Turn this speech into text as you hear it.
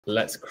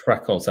let's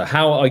crack on. So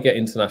how I get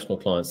international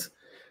clients.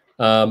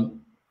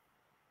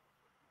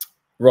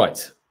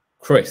 Right,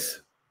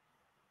 Chris,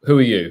 who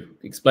are you?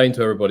 Explain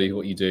to everybody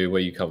what you do,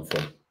 where you come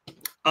from.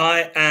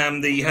 I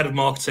am the head of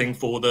marketing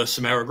for the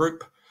Samera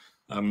group.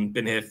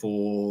 Been here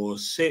for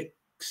 6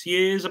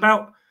 years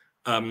about.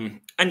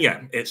 And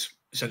yeah, it's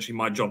essentially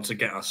my job to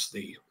get us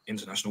the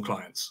international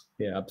clients.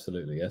 Yeah,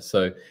 absolutely. Yeah.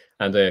 So,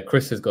 and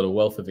Chris has got a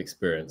wealth of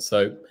experience.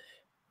 So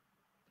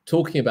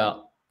talking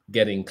about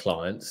getting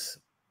clients,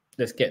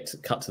 let's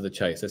cut to the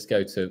chase. Let's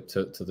go to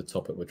the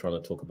topic we're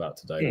trying to talk about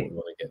today, what we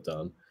want to get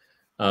done.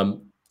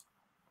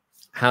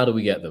 How do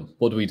we get them?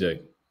 What do we do?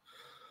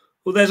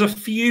 Well, there's a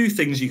few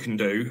things you can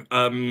do.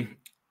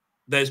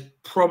 There's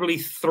probably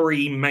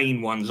 3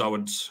 main ones I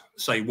would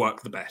say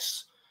work the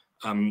best.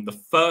 The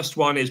first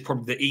one is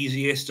probably the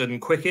easiest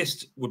and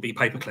quickest would be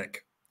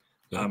pay-per-click.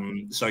 Yeah.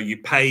 So you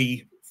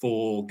pay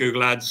for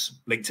Google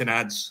ads, LinkedIn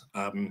ads,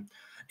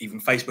 even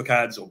Facebook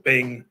ads or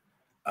Bing,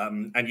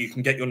 and you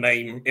can get your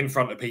name in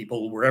front of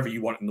people wherever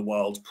you want in the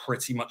world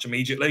pretty much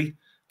immediately.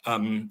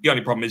 The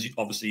only problem is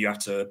obviously you have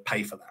to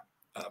pay for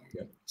that.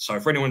 Yeah. So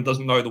for anyone who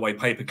doesn't know, the way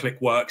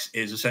pay-per-click works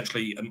is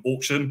essentially an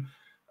auction.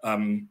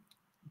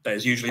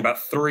 There's usually about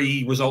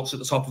 3 results at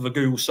the top of a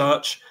Google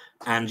search,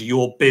 and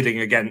you're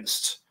bidding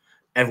against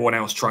everyone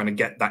else trying to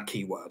get that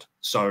keyword.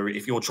 So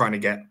if you're trying to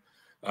get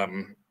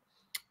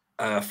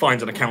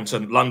find an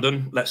accountant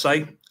London, let's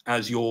say,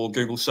 as your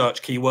Google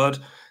search keyword,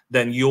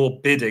 then you're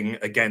bidding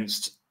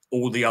against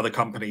all the other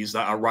companies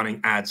that are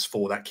running ads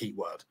for that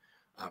keyword.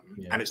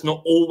 Yeah. And it's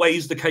not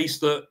always the case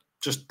that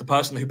just the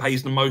person who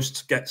pays the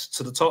most gets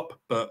to the top,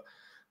 but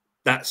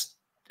that's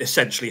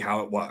essentially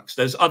how it works.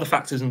 There's other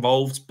factors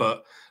involved,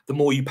 but the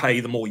more you pay,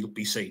 the more you'll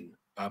be seen.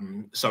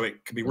 So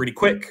it can be really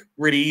quick,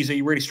 really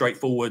easy, really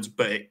straightforward,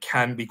 but it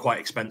can be quite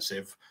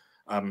expensive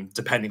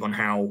depending on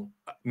how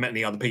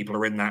many other people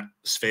are in that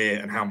sphere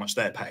and how much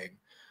they're paying.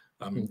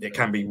 It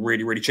can be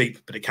really, really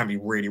cheap, but it can be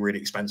really, really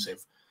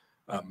expensive.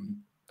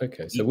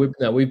 Okay, so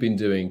we've been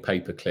doing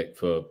pay-per-click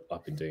for,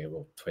 I've been doing it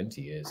for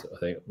 20 years, I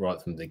think,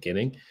 right from the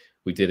beginning.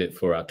 We did it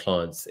for our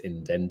clients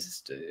in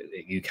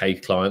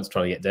UK clients,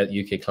 trying to get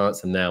UK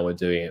clients, and now we're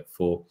doing it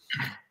for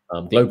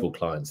global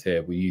clients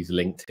here. We use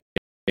LinkedIn,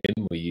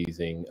 we're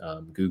using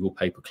Google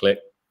pay-per-click.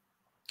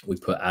 We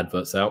put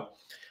adverts out.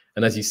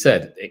 And as you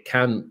said, it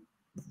can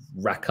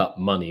rack up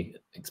money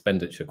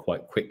expenditure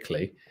quite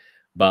quickly.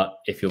 But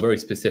if you're very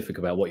specific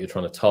about what you're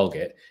trying to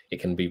target,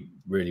 it can be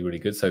really, really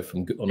good. So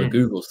on a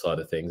Google side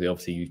of things,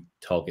 obviously you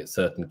target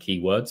certain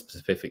keywords,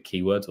 specific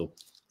keywords or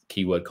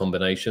keyword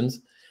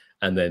combinations.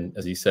 And then,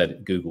 as you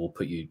said, Google will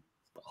put you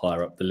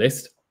higher up the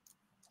list.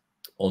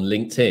 On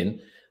LinkedIn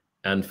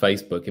and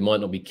Facebook, it might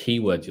not be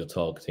keywords you're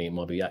targeting. It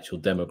might be actual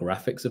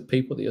demographics of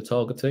people that you're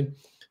targeting.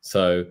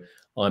 So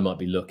I might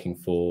be looking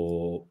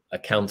for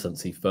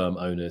accountancy firm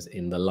owners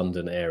in the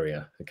London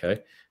area. Okay.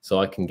 So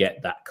I can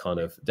get that kind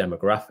of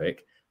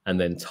demographic and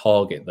then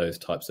target those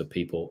types of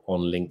people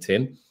on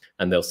LinkedIn,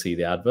 and they'll see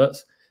the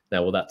adverts.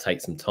 Now, will that take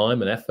some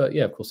time and effort?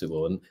 Yeah, of course it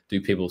will. And do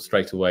people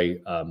straight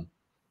away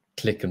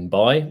click and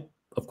buy?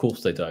 Of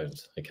course they don't.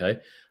 Okay.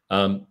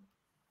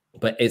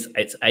 But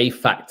it's a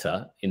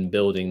factor in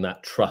building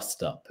that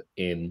trust up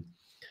in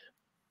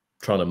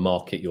trying to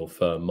market your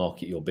firm,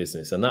 market your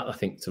business. And that, I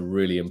think, is a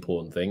really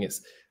important thing.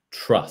 It's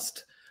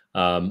trust.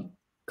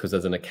 Because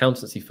as an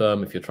accountancy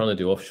firm, if you're trying to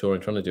do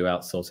offshoring, trying to do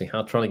outsourcing,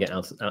 trying to get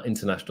out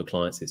international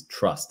clients is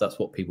trust. That's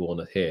what people want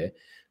to hear,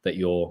 that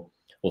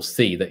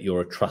see that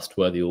you're a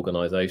trustworthy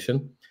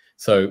organization.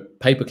 So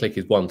pay-per-click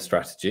is one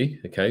strategy.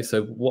 Okay.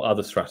 So what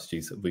other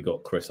strategies have we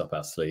got, Chris, up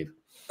our sleeve?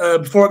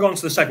 Before I go on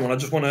to the second one, I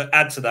just want to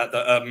add to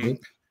that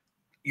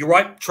you're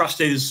right. Trust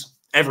is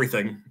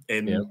everything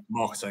in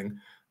marketing.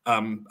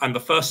 And the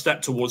first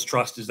step towards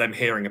trust is them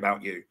hearing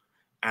about you.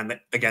 And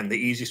again, the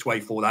easiest way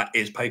for that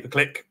is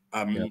pay-per-click.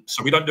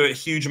 So we don't do it a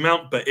huge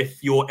amount, but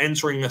if you're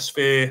entering a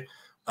sphere,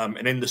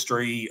 an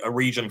industry, a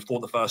region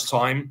for the first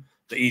time,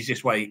 the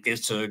easiest way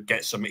is to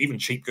get some even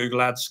cheap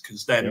Google ads,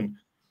 because then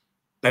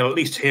they'll at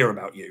least hear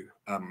about you.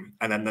 And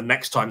then the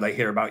next time they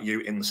hear about you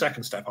in the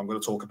second step I'm going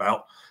to talk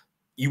about,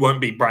 you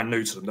won't be brand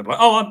new to them. They'll be like,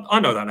 oh, I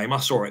know that name. I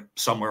saw it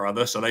somewhere or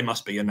other. So they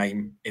must be a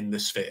name in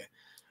this sphere.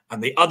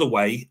 And the other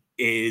way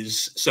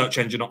is search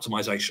engine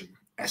optimization,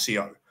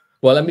 SEO.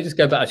 Well, let me just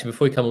go back actually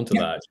before we come on to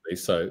that actually.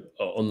 So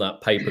on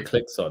that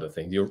pay-per-click side of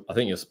things, I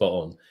think you're spot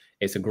on.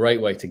 It's a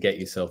great way to get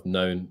yourself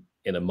known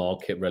in a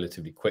market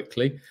relatively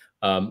quickly.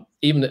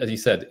 Even as you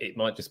said, it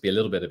might just be a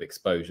little bit of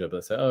exposure,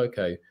 but say, oh,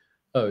 okay,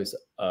 oh, it's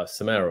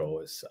Samera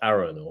or it's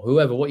Arun or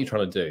whoever, what you're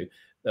trying to do,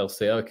 they'll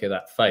say, okay,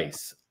 that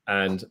face.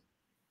 And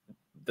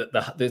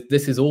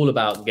this is all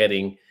about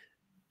getting,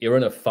 you're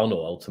in a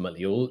funnel ultimately.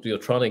 You're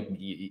trying to,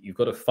 you've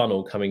got a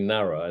funnel coming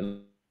narrow,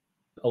 and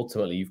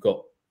ultimately you've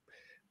got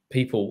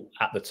people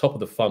at the top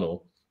of the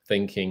funnel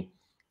thinking,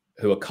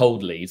 who are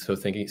cold leads, who are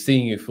thinking,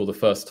 seeing you for the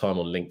first time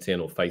on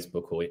LinkedIn or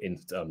Facebook or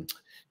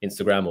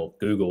Instagram or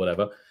Google,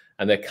 whatever,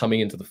 and they're coming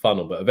into the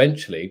funnel. But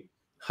eventually,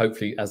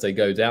 hopefully, as they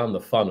go down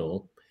the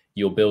funnel,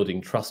 you're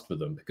building trust with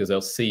them, because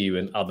they'll see you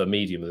in other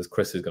mediums, as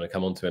Chris is going to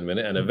come on to in a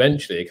minute, and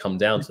eventually they come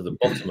down to the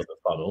bottom of the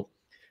funnel.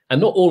 And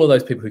not all of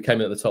those people who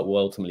came in at the top will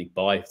ultimately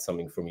buy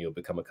something from you or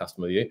become a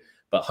customer of you,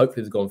 but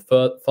hopefully they've gone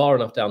far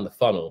enough down the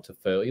funnel to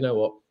feel, you know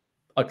what,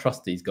 I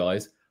trust these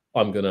guys.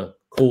 I'm going to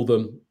call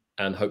them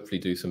and hopefully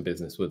do some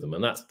business with them.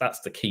 And that's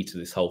the key to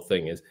this whole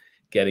thing, is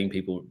getting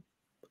people,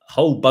 a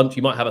whole bunch.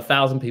 You might have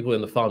 1,000 people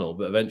in the funnel,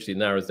 but eventually it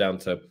narrows down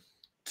to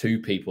 2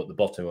 people at the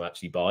bottom who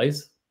actually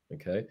buys.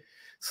 Okay.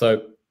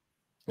 So,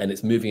 and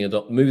it's moving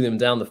them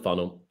down the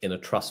funnel in a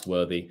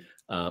trustworthy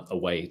a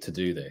way to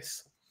do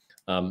this.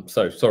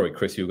 So sorry,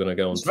 Chris, you were going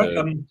to go on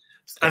to...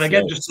 and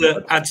again, just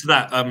to add to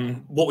that,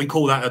 what we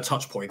call that are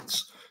touch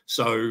points.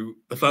 So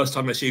the first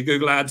time they see a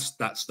Google ads,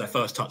 that's their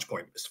first touch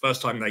point. It's the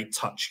first time they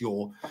touch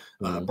your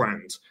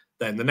brand.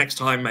 Then the next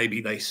time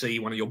maybe they see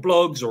one of your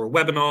blogs or a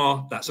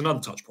webinar, that's another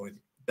touch point.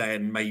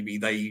 Then maybe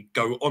they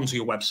go onto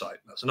your website,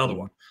 that's another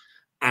one.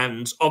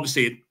 And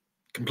obviously it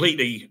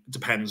completely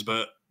depends,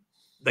 but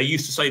they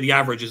used to say the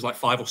average is like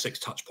 5 or 6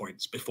 touch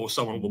points before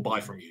someone will buy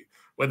from you,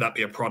 whether that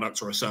be a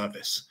product or a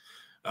service.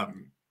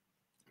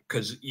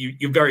 Because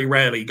you very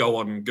rarely go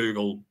on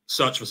Google,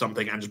 search for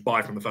something and just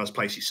buy from the first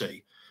place you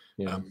see.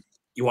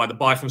 You either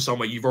buy from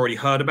somewhere you've already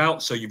heard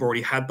about, so you've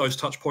already had those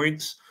touch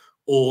points,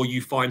 or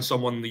you find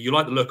someone that you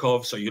like the look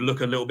of, so you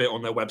look a little bit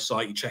on their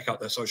website, you check out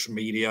their social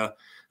media,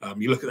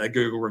 you look at their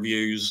Google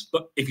reviews.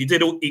 But if you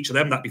did each of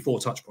them, that'd be 4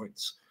 touch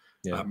points.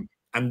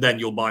 And then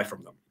you'll buy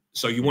from them.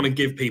 So you want to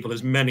give people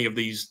as many of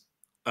these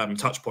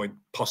touch point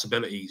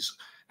possibilities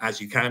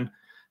as you can.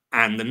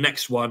 And the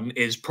next one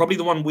is probably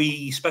the one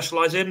we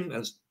specialize in,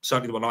 as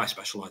certainly the one I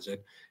specialize in,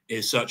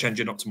 is search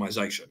engine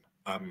optimization.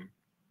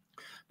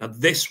 Now,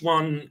 this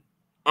one,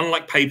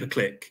 unlike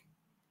pay-per-click,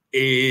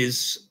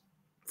 is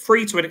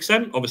free to an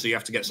extent. Obviously, you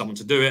have to get someone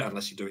to do it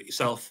unless you do it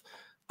yourself.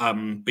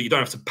 But you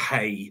don't have to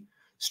pay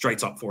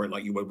straight up for it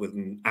like you would with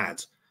an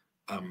ad.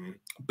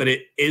 But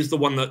it is the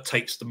one that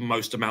takes the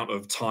most amount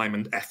of time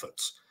and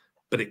effort.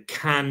 But it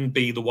can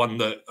be the one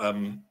that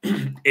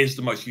is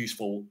the most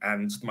useful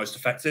and the most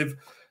effective,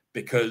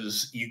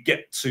 because you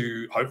get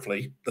to,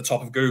 hopefully, the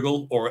top of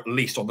Google, or at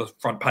least on the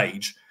front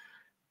page.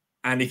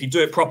 And if you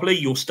do it properly,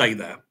 you'll stay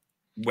there.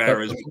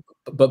 Whereas...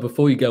 But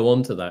before you go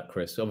on to that,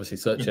 Chris, obviously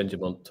search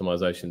engine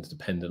optimization is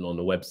dependent on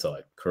the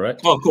website,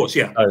 correct? Oh, of course,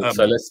 yeah.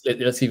 So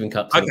let's even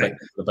cut to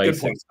the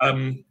basics.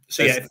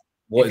 So yeah,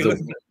 what is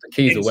the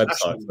key is a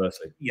website,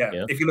 firstly?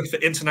 Yeah, if you look for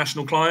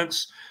international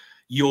clients,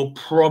 you're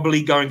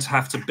probably going to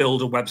have to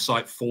build a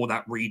website for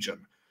that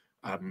region.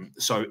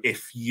 So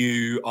if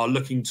you are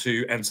looking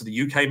to enter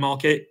the UK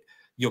market,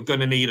 you're going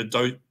to need a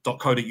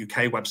 .co.uk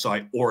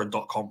website or a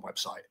 .com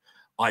website.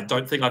 I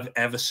don't think I've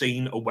ever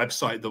seen a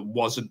website that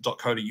wasn't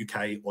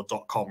 .co.uk or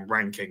 .com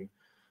ranking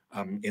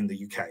in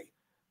the UK.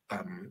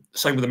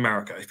 Same with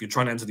America. If you're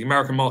trying to enter the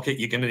American market,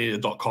 you're going to need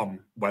a .com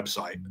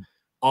website.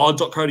 Our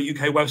 .co.uk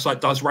website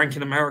does rank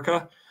in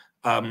America.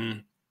 I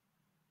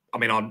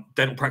mean, our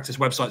dental practice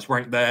websites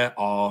rank there.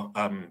 Our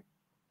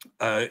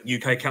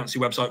UK accountancy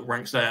website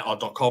ranks there. Our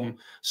 .com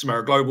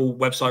Samera Global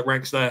website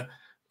ranks there.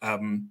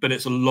 But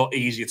it's a lot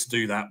easier to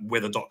do that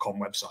with a .com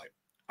website.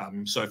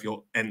 So if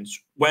you're in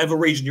whatever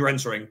region you're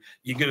entering,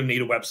 you're going to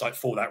need a website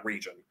for that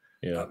region.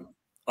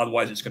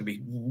 Otherwise, it's going to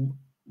be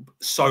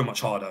so much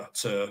harder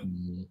to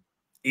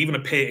even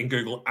appear in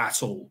Google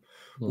at all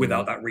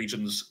without that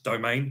region's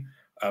domain.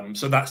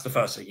 So that's the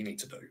first thing you need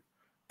to do.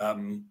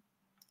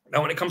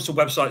 Now, when it comes to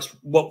websites,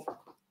 what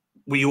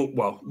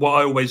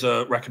I always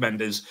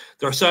recommend is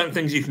there are certain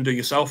things you can do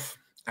yourself,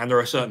 and there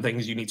are certain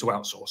things you need to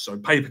outsource. So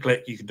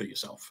pay-per-click, you can do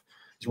yourself.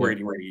 It's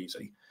really, really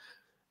easy.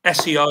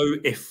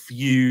 SEO, if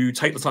you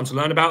take the time to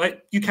learn about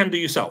it, you can do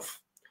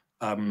yourself,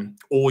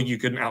 or you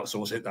can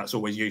outsource it. That's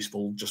always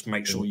useful. Just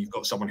make sure you've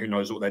got someone who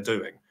knows what they're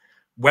doing.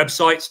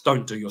 Websites,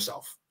 don't do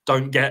yourself.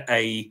 Don't get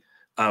a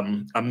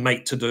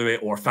mate to do it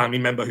or a family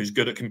member who's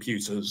good at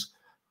computers.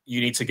 You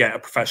need to get a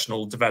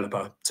professional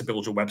developer to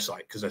build your website,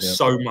 because there's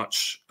so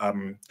much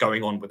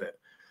going on with it.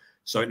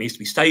 So it needs to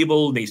be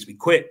stable, needs to be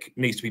quick,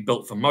 needs to be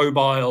built for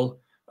mobile.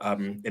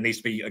 It needs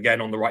to be,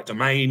 again, on the right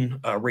domain,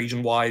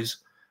 region-wise.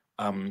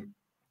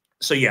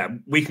 So yeah,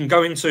 we can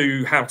go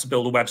into how to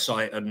build a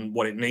website and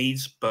what it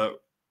needs,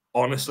 but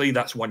honestly,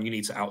 that's one you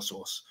need to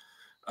outsource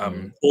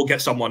or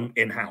get someone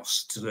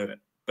in-house to do it.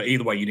 But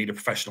either way, you need a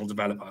professional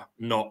developer,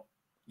 not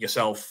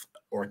yourself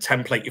or a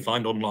template you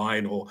find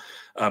online or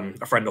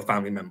a friend or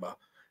family member.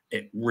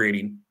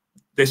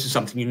 This is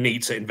something you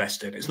need to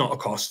invest in. It's not a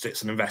cost,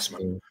 it's an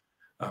investment.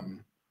 But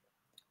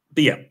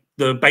yeah,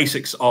 the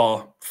basics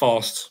are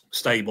fast,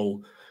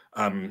 stable,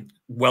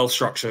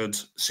 well-structured,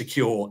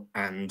 secure,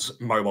 and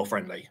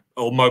mobile-friendly,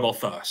 or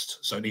mobile-first.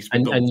 So it needs to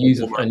be built and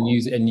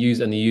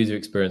the user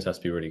experience has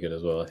to be really good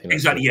as well. I think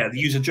exactly. Yeah, the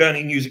user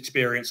journey and user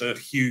experience are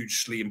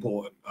hugely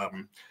important.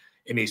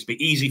 It needs to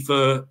be easy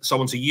for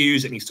someone to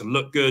use. It needs to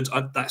look good.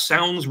 That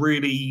sounds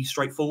really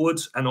straightforward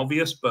and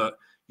obvious, but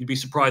you'd be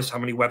surprised how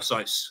many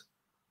websites,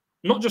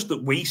 not just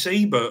that we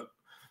see, but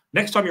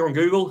next time you're on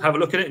Google, have a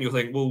look at it and you'll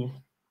think, well,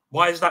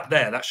 why is that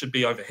there? That should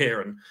be over here.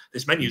 And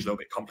this menu is a little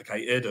bit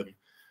complicated. And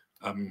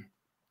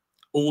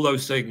All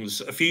those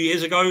things a few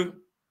years ago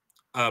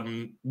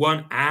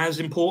weren't as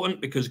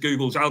important because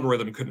Google's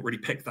algorithm couldn't really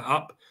pick that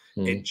up.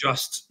 It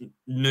just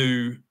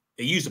knew,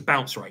 it used a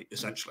bounce rate,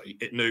 essentially.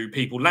 It knew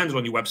people landed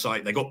on your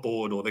website, they got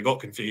bored or they got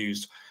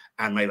confused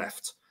and they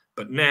left.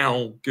 But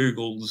now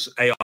Google's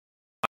AI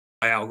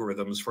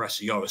algorithms for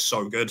SEO are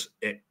so good,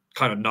 it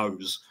kind of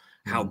knows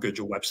how good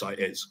your website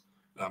is,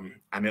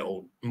 and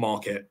it'll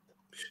mark it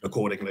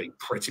accordingly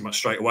pretty much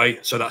straight away.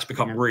 So that's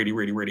become really,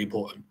 really, really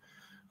important.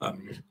 So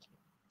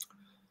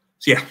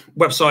yeah,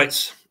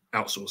 websites,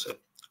 outsource it.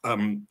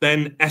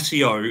 Then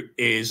SEO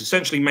is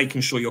essentially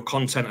making sure your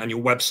content and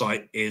your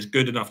website is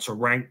good enough to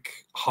rank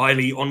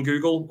highly on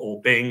Google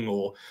or Bing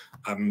or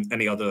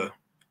any other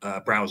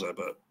browser,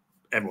 but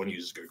everyone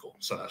uses Google.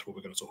 So that's what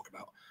we're going to talk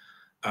about.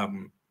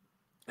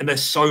 And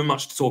there's so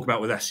much to talk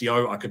about with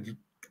SEO. I could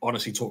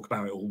honestly talk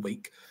about it all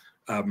week.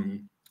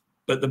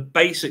 But the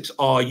basics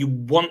are you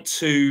want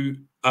to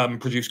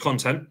produce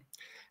content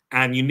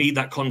and you need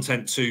that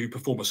content to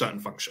perform a certain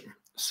function.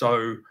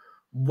 So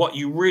what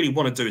you really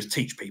want to do is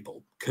teach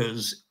people,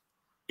 because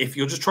if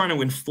you're just trying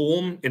to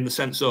inform in the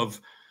sense of,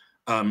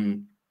 I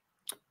don't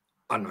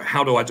know,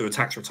 how do I do a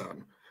tax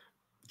return?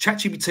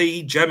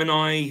 ChatGPT,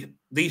 Gemini,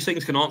 these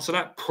things can answer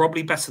that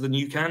probably better than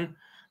you can.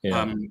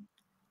 Yeah.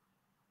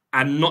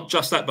 And not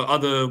just that, but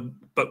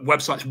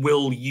websites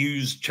will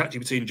use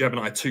ChatGPT and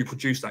Gemini to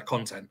produce that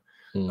content.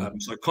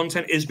 So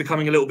content is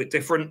becoming a little bit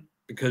different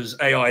because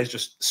AI is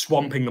just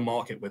swamping the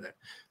market with it.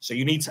 So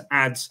you need to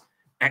add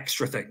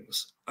extra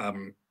things.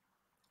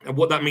 And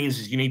what that means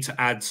is you need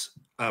to add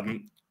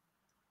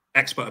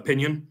expert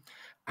opinion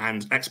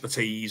and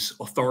expertise,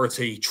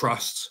 authority,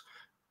 trust.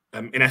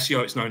 In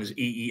SEO, it's known as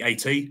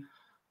EEAT.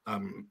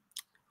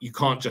 You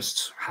can't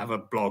just have a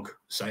blog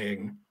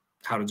saying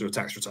how to do a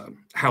tax return,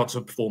 how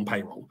to perform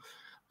payroll.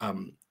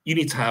 You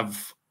need to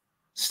have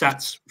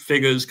stats,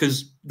 figures,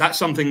 because that's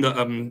something that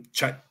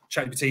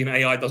ChatGPT and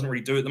AI doesn't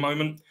really do at the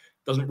moment.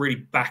 Doesn't really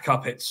back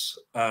up its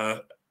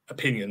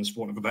opinions,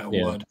 for want of a better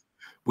word,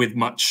 with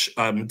much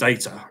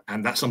data,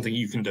 and that's something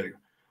you can do.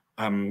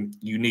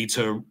 You need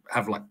to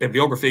have like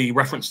bibliography,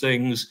 reference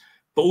things,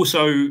 but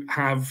also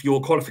have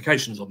your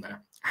qualifications on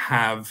there.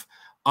 Have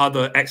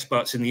other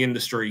experts in the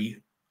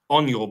industry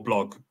on your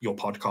blog, your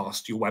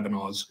podcast, your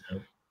webinars.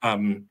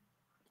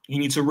 You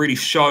need to really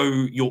show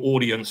your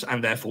audience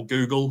and therefore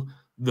Google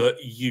that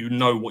you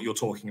know what you're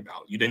talking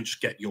about. You didn't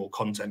just get your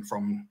content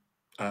from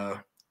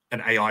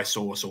an AI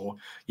source, or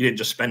you didn't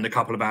just spend a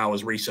couple of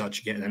hours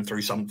researching it and then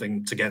threw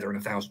something together in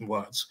 1,000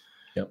 words.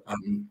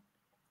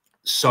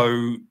 So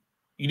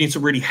you need to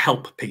really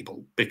help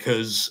people,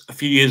 because a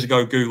few years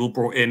ago, Google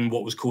brought in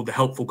what was called the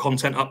helpful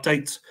content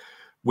update,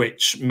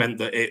 which meant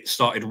that it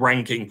started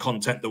ranking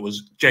content that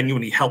was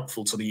genuinely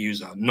helpful to the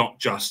user, not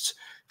just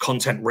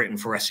content written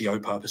for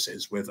SEO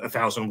purposes with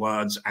 1,000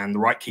 words and the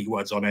right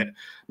keywords on it,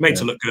 made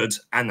to look good,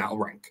 and that'll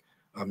rank.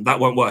 That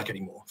won't work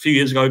anymore. A few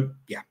years ago,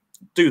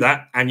 do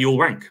that and you'll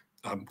rank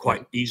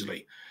quite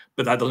easily,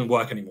 but that doesn't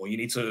work anymore. You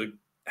need to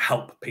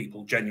help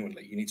people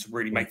genuinely. You need to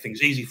really make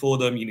things easy for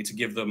them. You need to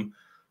give them,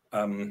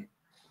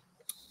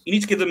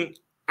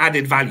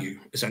 added value,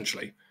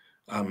 essentially.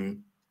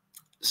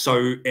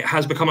 So it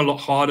has become a lot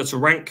harder to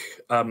rank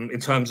in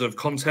terms of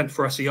content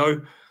for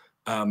SEO,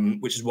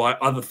 which is why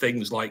other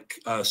things like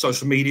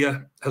social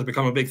media has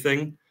become a big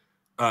thing.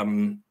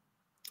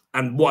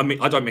 And what I mean,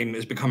 I don't mean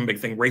it's become a big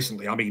thing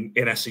recently. I mean,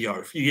 in SEO,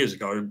 a few years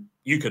ago,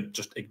 you could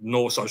just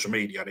ignore social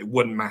media and it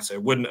wouldn't matter.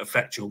 It wouldn't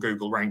affect your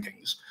Google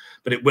rankings,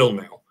 but it will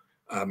now,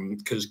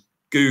 because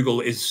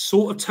Google is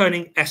sort of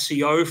turning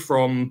SEO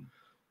from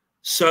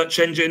search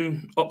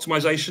engine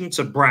optimization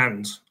to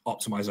brand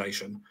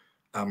optimization.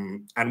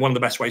 And one of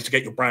the best ways to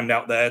get your brand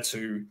out there,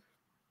 to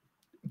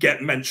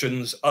get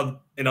mentions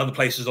in other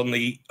places on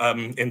the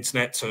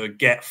internet, to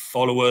get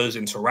followers,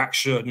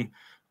 interaction,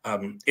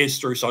 is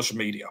through social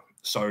media.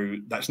 So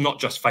that's not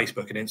just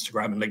Facebook and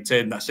Instagram and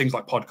LinkedIn. That's things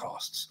like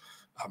podcasts.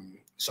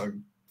 So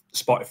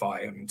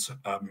Spotify and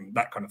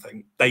that kind of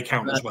thing, they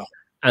count as well.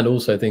 And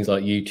also things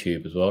like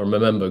YouTube as well.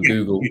 Remember,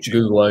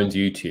 Google owns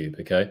YouTube.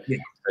 Okay,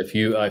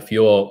 if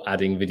you're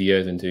adding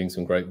videos and doing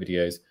some great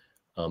videos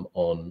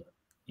on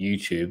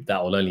YouTube,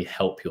 that will only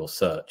help your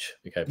search.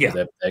 Okay,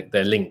 because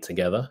they're linked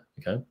together.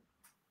 Okay.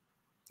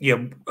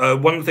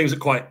 One of the things that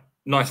quite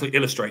nicely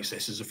illustrates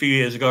this is a few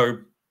years ago,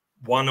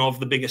 one of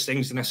the biggest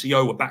things in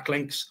SEO were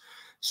backlinks.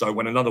 So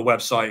when another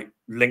website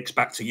links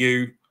back to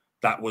you,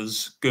 that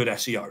was good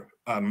SEO.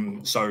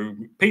 So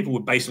people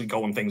would basically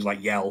go on things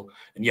like Yell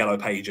and Yellow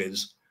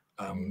Pages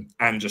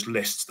and just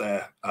list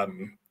their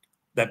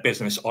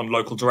business on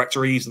local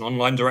directories and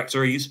online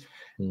directories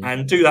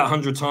and do that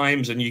 100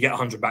 times and you get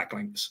 100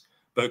 backlinks.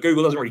 But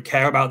Google doesn't really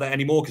care about that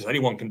anymore because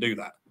anyone can do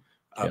that.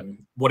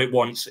 What it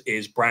wants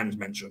is brand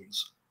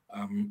mentions.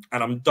 And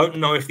I don't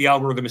know if the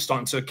algorithm is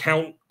starting to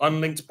count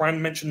unlinked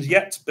brand mentions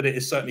yet, but it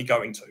is certainly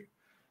going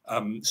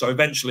to. So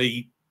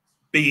eventually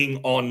being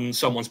on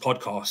someone's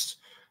podcast,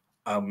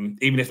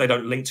 even if they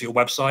don't link to your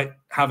website,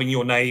 having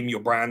your name,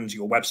 your brand,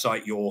 your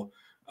website, your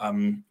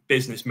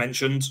business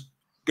mentioned,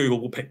 Google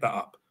will pick that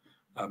up.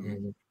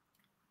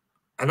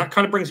 And that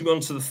kind of brings me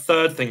on to the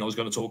third thing I was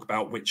going to talk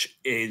about, which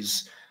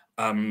is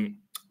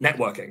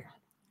networking.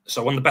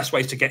 So one of the best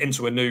ways to get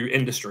into a new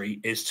industry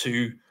is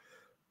to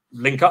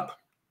link up,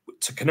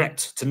 to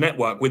connect, to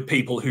network with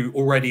people who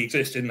already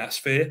exist in that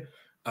sphere.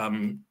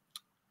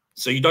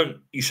 So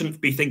you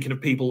shouldn't be thinking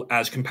of people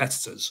as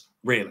competitors,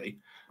 really.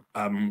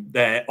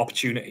 They're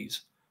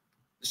opportunities.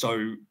 So,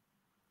 I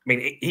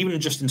mean, even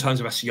just in terms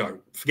of SEO,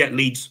 forget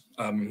leads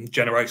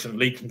generation,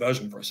 lead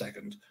conversion for a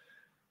second.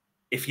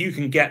 If you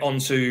can get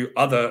onto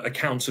other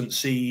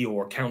accountancy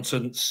or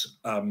accountants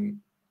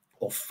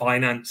or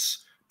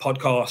finance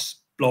podcasts,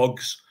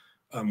 blogs,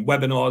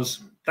 webinars,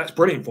 that's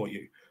brilliant for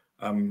you.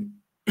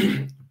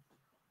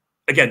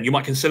 Again, you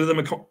might consider them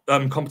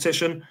a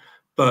competition,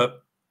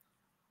 but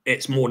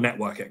it's more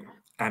networking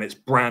and it's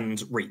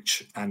brand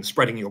reach and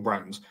spreading your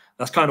brand.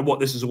 That's kind of what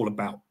this is all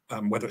about.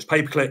 Whether it's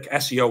pay-per-click,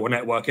 SEO, or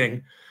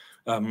networking,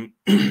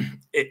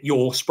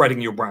 you're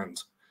spreading your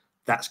brand.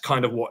 That's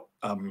kind of what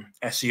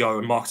SEO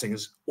and marketing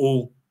is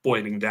all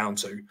boiling down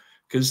to.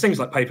 Because things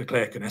like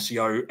pay-per-click and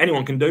SEO,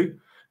 anyone can do,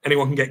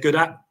 anyone can get good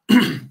at,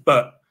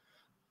 but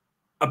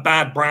a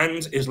bad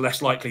brand is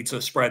less likely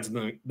to spread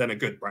than a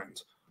good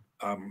brand.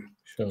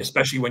 Sure.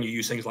 Especially when you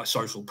use things like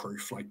social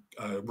proof, like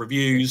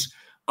reviews,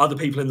 other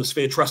people in the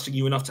sphere trusting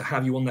you enough to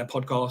have you on their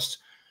podcast.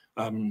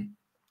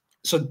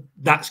 So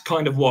that's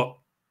kind of what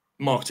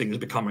marketing is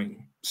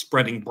becoming,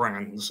 spreading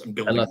brands and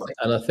building brands.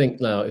 And I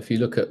think now, if you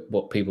look at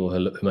what people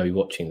who may be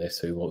watching this,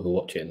 who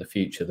watch it in the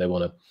future, they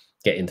want to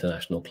get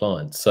international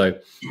clients. So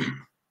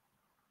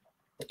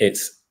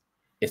it's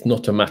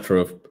not a matter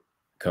of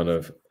kind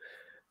of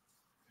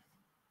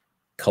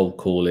cold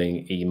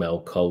calling,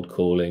 email cold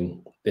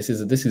calling. This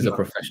is a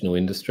professional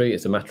industry.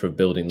 It's a matter of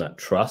building that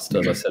trust,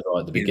 as I said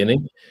right at the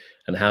beginning.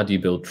 And how do you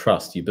build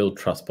trust? You build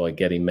trust by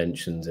getting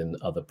mentions in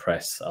other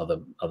press, other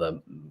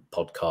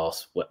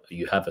podcasts.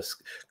 You have a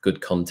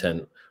good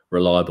content,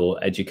 reliable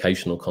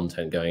educational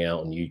content going out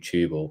on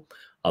YouTube or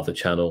other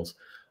channels.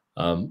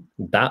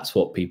 That's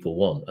what people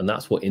want, and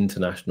that's what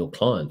international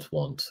clients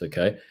want.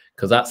 Okay,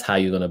 because that's how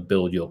you're going to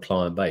build your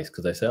client base.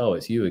 Because they say, "Oh,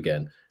 it's you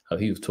again. Oh,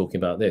 he was talking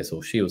about this,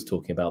 or she was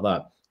talking about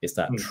that." It's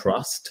that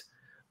trust.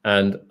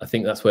 And I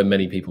think that's where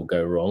many people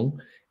go wrong.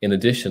 In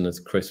addition, as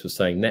Chris was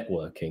saying,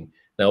 networking.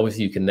 Now,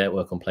 obviously, you can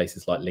network on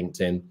places like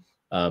LinkedIn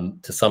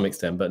to some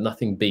extent, but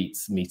nothing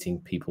beats meeting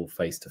people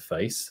face to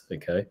face.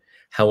 Okay.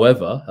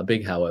 However, a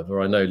big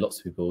however, I know lots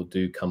of people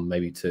do come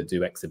maybe to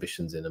do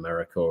exhibitions in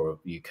America or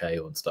UK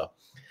or stuff,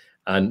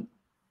 and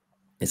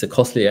it's a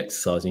costly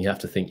exercise, and you have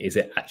to think, is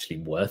it actually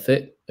worth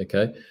it?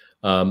 Okay.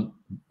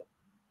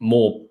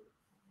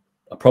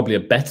 Probably a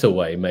better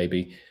way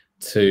maybe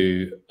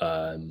to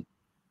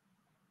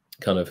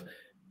kind of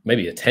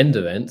maybe attend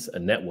events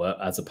and network,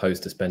 as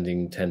opposed to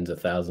spending tens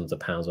of thousands of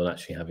pounds on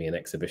actually having an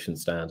exhibition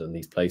stand in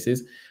these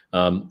places.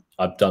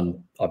 I've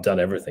done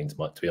everything,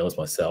 to be honest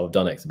myself. I've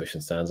done exhibition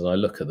stands, and I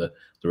look at the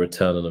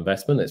return on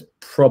investment. It's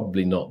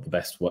probably not the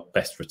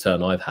best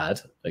return I've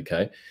had.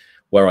 Okay,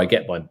 where I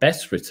get my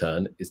best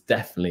return is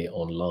definitely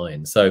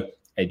online. So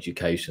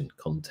educational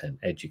content,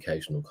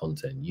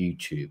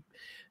 YouTube,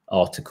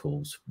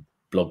 articles,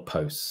 blog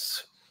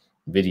posts,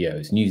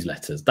 videos,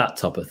 newsletters, that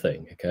type of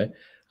thing. Okay.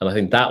 And I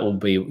think that will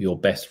be your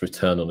best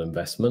return on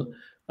investment,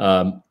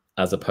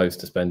 as opposed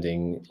to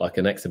spending, like,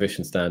 an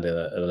exhibition stand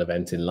at an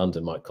event in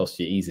London might cost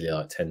you easily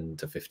like £10,000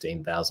 to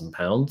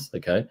 £15,000.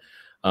 Okay.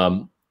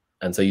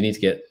 And so you need to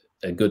get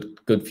a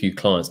good few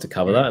clients to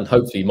cover that. And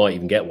hopefully you might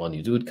even get one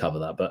you would cover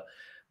that. But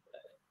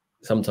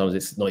sometimes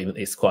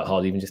it's quite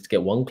hard even just to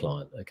get one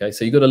client. Okay.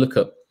 So you've got to look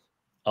at,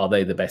 are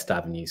they the best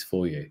avenues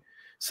for you?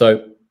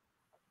 So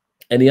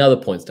any other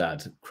points to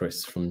add,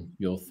 Chris, from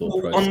your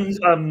thought process?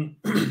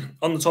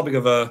 On the topic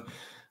of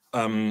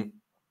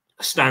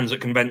stands at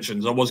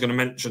conventions, I was going to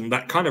mention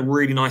that kind of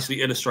really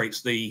nicely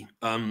illustrates the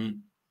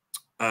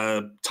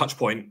touch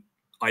point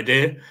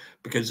idea.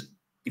 Because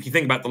if you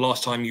think about the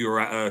last time you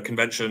were at a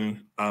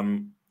convention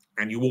and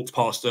you walked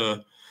past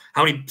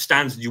how many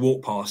stands did you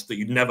walk past that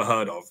you'd never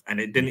heard of,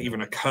 and it didn't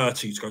even occur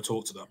to you to go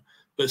talk to them?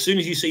 But as soon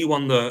as you see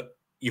one that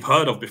you've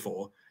heard of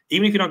before,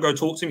 even if you don't go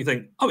talk to them, you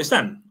think, oh, it's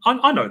them.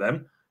 I know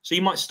them. So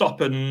you might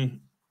stop, and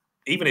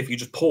even if you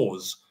just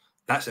pause,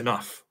 that's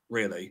enough,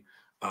 really.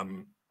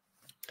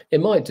 It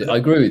might do. I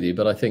agree with you,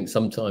 but I think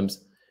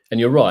sometimes, and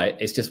you're right,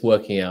 it's just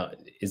working out,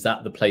 is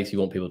that the place you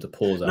want people to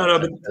pause at? No,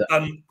 but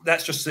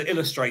that's just to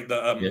illustrate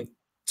that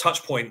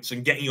touch points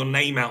and getting your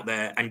name out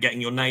there and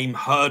getting your name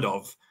heard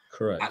of,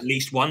 correct, at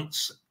least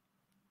once,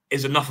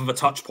 is enough of a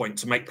touch point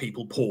to make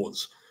people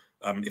pause.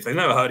 If they've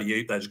never heard of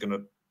you,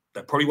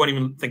 they probably won't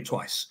even think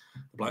twice.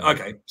 Like,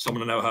 okay,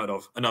 someone I've never heard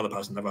of, another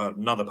person never heard of,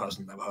 another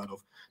person never heard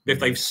of. But if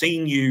they've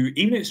seen you,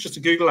 even if it's just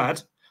a Google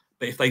ad,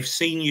 but if they've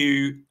seen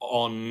you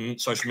on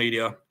social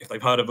media, if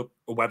they've heard of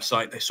a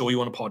website, they saw you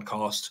on a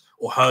podcast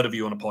or heard of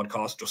you on a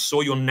podcast or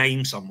saw your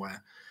name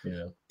somewhere,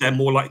 they're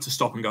more likely to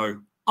stop and go,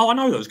 oh, I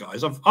know those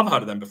guys. I've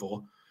heard of them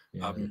before.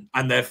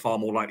 And they're far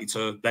more likely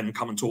to then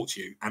come and talk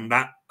to you. And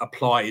that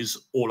applies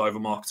all over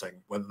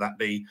marketing, whether that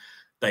be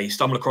they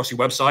stumble across your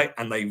website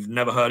and they've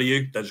never heard of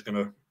you, they're just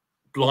going to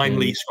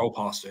blindly scroll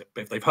past it.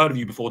 But if they've heard of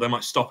you before, they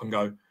might stop and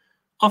go,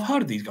 I've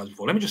heard of these guys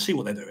before. Let me just see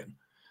what they're doing.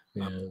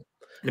 Yeah.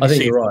 I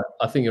think you're right.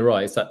 I think you're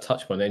right. It's that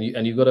touch point,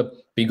 and you've got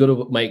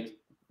to make.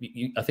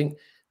 I think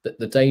that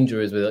the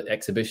danger is with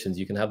exhibitions,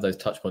 you can have those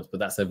touch points, but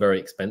that's a very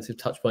expensive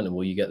touch point, and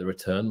will you get the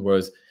return?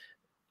 Whereas,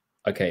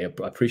 okay,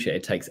 I appreciate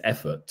it takes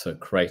effort to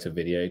create a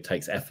video, it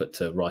takes effort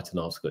to write an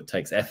article, it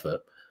takes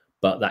effort,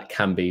 but that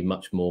can be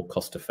much more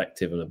cost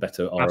effective and a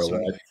better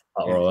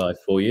ROI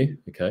for you.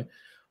 Okay,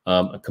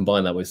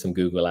 combine that with some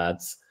Google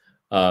ads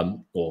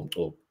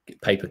or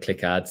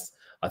pay-per-click ads.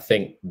 I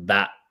think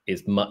that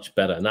is much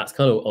better, and that's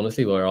kind of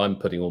honestly where I'm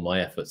putting all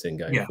my efforts in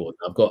going forward.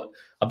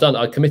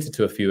 I committed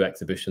to a few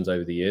exhibitions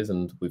over the years,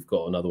 and we've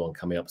got another one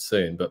coming up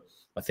soon. But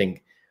I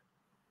think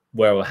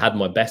where I had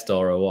my best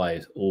ROI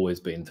has always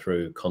been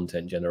through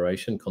content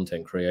generation,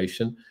 content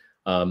creation,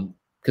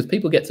 because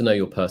people get to know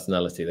your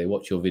personality. They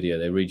watch your video,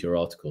 they read your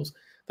articles,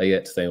 they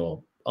get to say,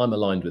 well, I'm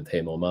aligned with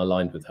him or I'm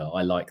aligned with her.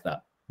 I like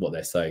that, what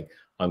they're saying.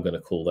 I'm going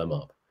to call them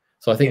up.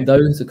 So I think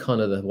those are kind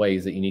of the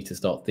ways that you need to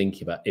start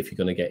thinking about if you're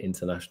going to get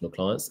international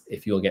clients,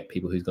 if you'll get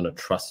people who's going to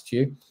trust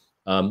you.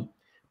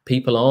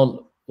 People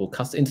aren't, or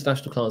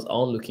international clients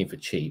aren't looking for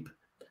cheap.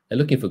 They're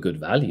looking for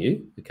good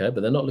value, okay, but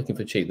they're not looking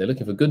for cheap. They're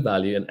looking for good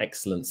value and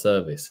excellent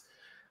service.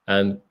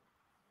 And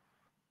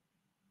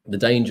the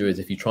danger is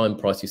if you try and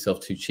price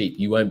yourself too cheap,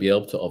 you won't be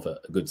able to offer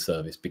a good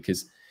service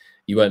because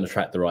you won't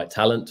attract the right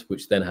talent,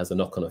 which then has a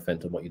knock-on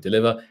effect on what you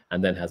deliver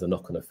and then has a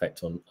knock-on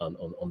effect on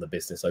the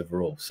business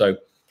overall. So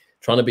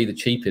trying to be the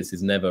cheapest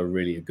is never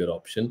really a good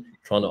option.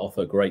 Trying to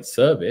offer a great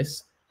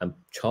service and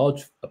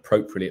charge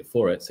appropriately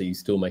for it so you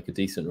still make a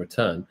decent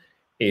return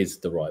is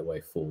the right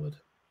way forward.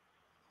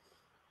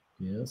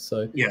 Yeah,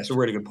 so yeah, it's a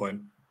really good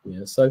point.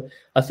 Yeah, so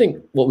I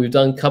think what we've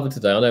done covered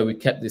today, I know we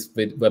kept this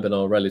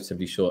webinar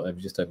relatively short, over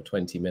just over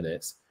 20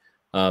 minutes.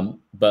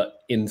 But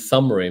in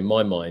summary, in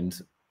my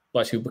mind,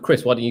 actually,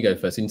 Chris, why don't you go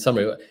first? In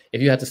summary,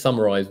 if you had to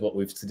summarize what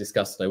we've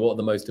discussed today, what are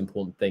the most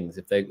important things?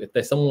 If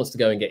there's someone wants to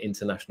go and get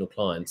international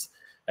clients,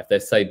 if they're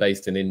say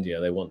based in India,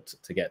 they want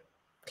to get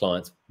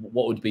clients,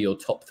 what would be your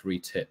top 3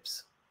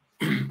 tips?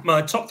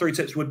 My top 3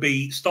 tips would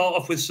be start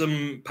off with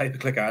some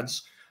pay-per-click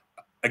ads.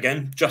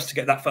 Again, just to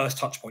get that first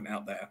touch point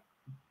out there.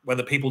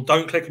 Whether people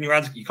don't click on your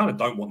ads, you kind of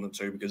don't want them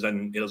to because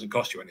then it doesn't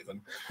cost you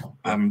anything.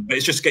 But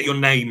it's just to get your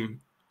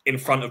name in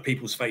front of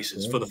people's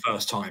faces for the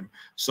first time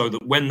so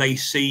that when they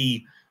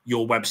see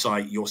your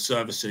website, your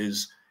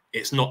services,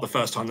 it's not the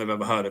first time they've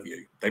ever heard of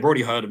you. They've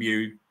already heard of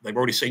you. They've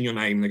already seen your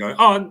name. They go,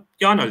 oh,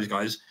 yeah, I know these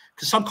guys.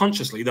 Because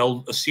subconsciously,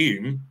 they'll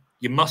assume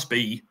you must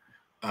be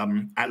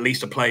at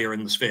least a player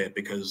in the sphere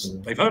because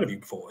they've heard of you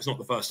before. It's not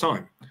the first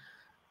time.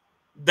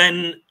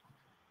 Then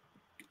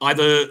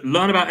either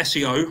learn about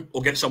SEO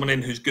or get someone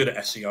in who's good at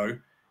SEO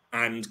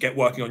and get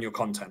working on your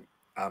content,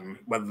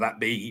 whether that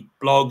be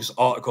blogs,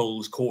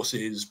 articles,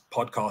 courses,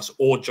 podcasts,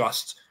 or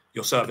just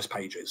your service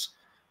pages.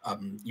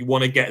 You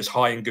want to get as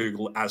high in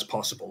Google as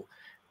possible.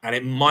 And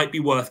it might be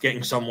worth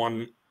getting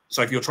someone.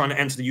 So if you're trying to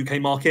enter the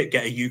UK market,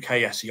 get a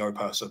UK SEO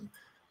person,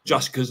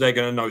 just because they're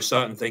going to know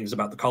certain things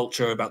about the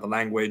culture, about the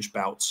language,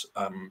 about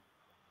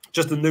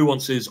just the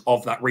nuances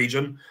of that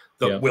region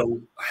that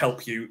will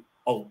help you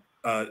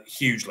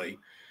hugely.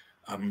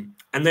 And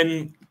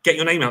then get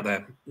your name out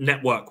there,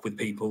 network with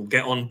people,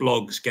 get on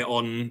blogs, get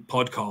on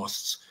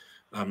podcasts,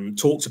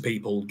 talk to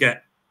people,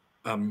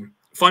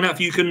 find out if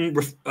you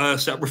can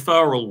set up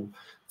referral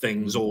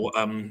things or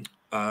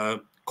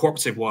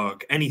cooperative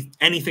work,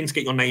 anything to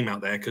get your name out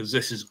there, because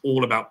this is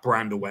all about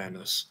brand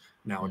awareness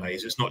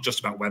nowadays. It's not just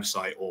about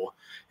website or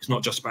it's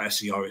not just about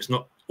SEO. It's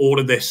not, all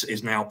of this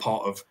is now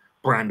part of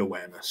brand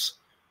awareness.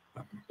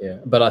 Yeah,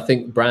 but I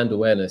think brand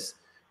awareness,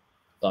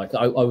 like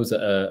I was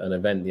at an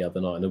event the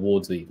other night, an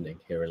awards evening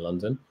here in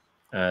London,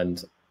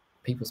 and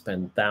people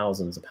spend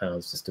thousands of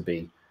pounds just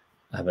to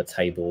have a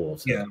table or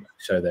to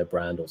show their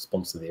brand or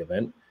sponsor the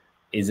event.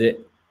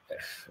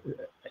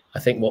 I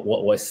think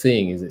what we're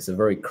seeing is it's a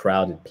very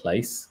crowded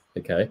place,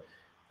 okay?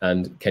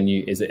 And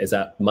is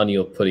that money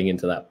you're putting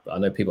into that? I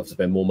know people have to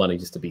spend more money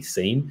just to be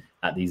seen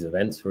at these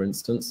events, for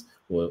instance,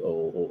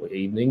 or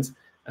evenings,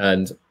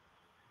 and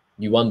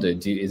you wonder,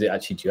 do you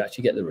actually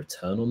get the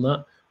return on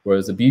that?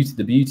 Whereas the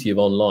beauty of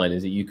online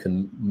is that you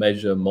can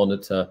measure,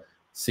 monitor,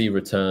 see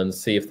returns,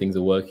 see if things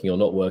are working or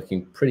not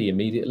working pretty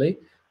immediately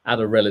at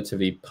a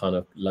relatively kind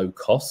of low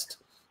cost.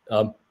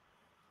 And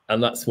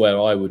that's where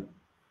I would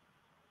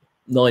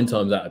 9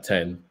 times out of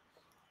 10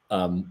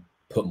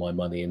 put my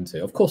money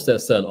into. Of course, there are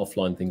certain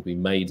offline things we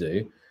may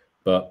do,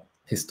 but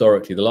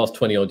historically, the last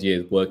 20 odd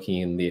years working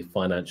in the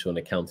financial and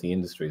accounting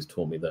industry has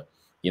taught me that,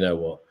 you know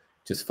what,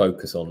 just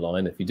focus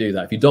online. If you do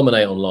that, if you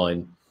dominate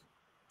online,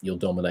 you'll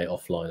dominate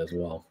offline as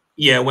well.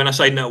 Yeah, when I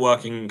say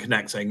networking and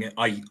connecting,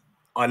 I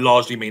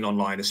largely mean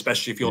online,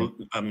 especially if you're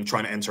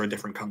trying to enter a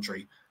different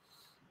country.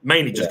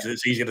 Mainly just because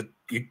it's easier to,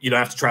 you don't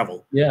have to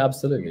travel. Yeah,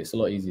 absolutely. It's a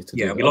lot easier to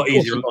do. Yeah, a lot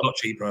easier, a lot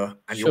cheaper,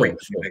 and your reach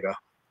is bigger.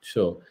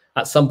 Sure.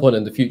 At some point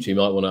in the future, you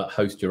might want to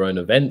host your own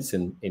events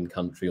in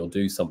country or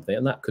do something,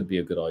 and that could be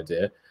a good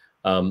idea.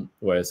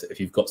 Whereas if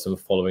you've got some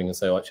following and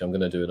say, oh, actually, I'm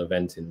going to do an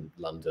event in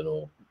London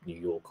or New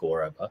York or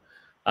wherever.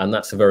 And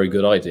that's a very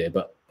good idea,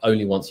 but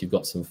only once you've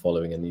got some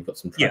following and you've got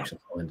some traction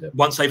behind it.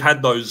 Once they've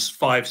had those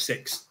 5,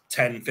 6,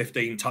 10,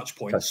 15 touch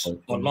points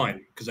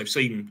online, because they've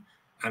seen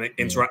and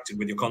interacted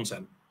with your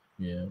content.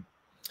 Yeah.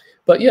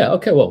 But yeah,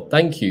 okay, well,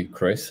 thank you,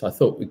 Chris. I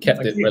thought we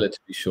kept it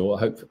relatively short.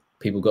 I hope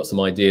people got some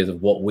ideas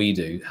of what we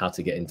do, how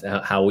to get into,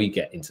 how we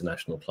get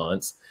international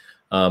clients.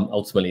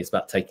 Ultimately, it's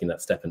about taking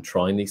that step and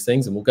trying these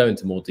things, and we'll go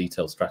into more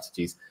detailed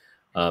strategies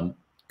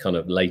kind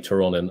of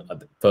later on and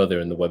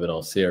further in the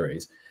webinar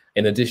series.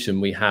 In addition,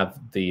 we have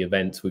the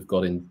event we've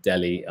got in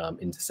Delhi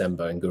in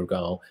December in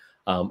Gurgaon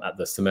at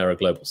the Samera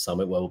Global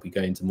Summit, where we'll be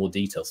going into more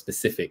detail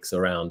specifics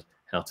around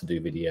how to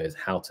do videos,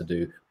 how to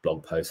do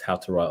blog posts, how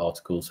to write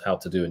articles, how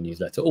to do a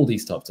newsletter, all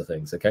these types of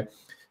things. Okay,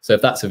 so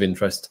if that's of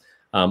interest,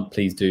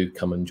 please do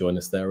come and join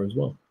us there as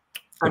well.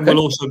 And we'll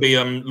also be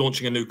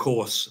launching a new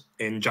course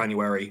in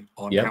January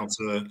on how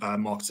to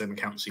market an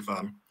accountancy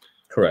firm.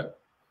 Correct.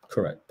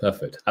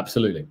 Perfect.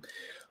 Absolutely.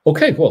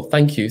 Okay. Well,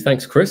 thank you.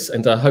 Thanks, Chris.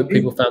 And I hope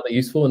people found that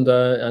useful.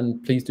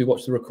 And please do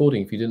watch the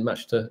recording if you didn't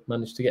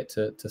manage to get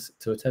to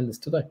attend this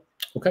today.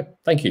 Okay.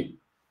 Thank you.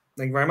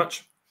 Thank you very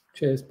much.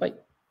 Cheers. Bye.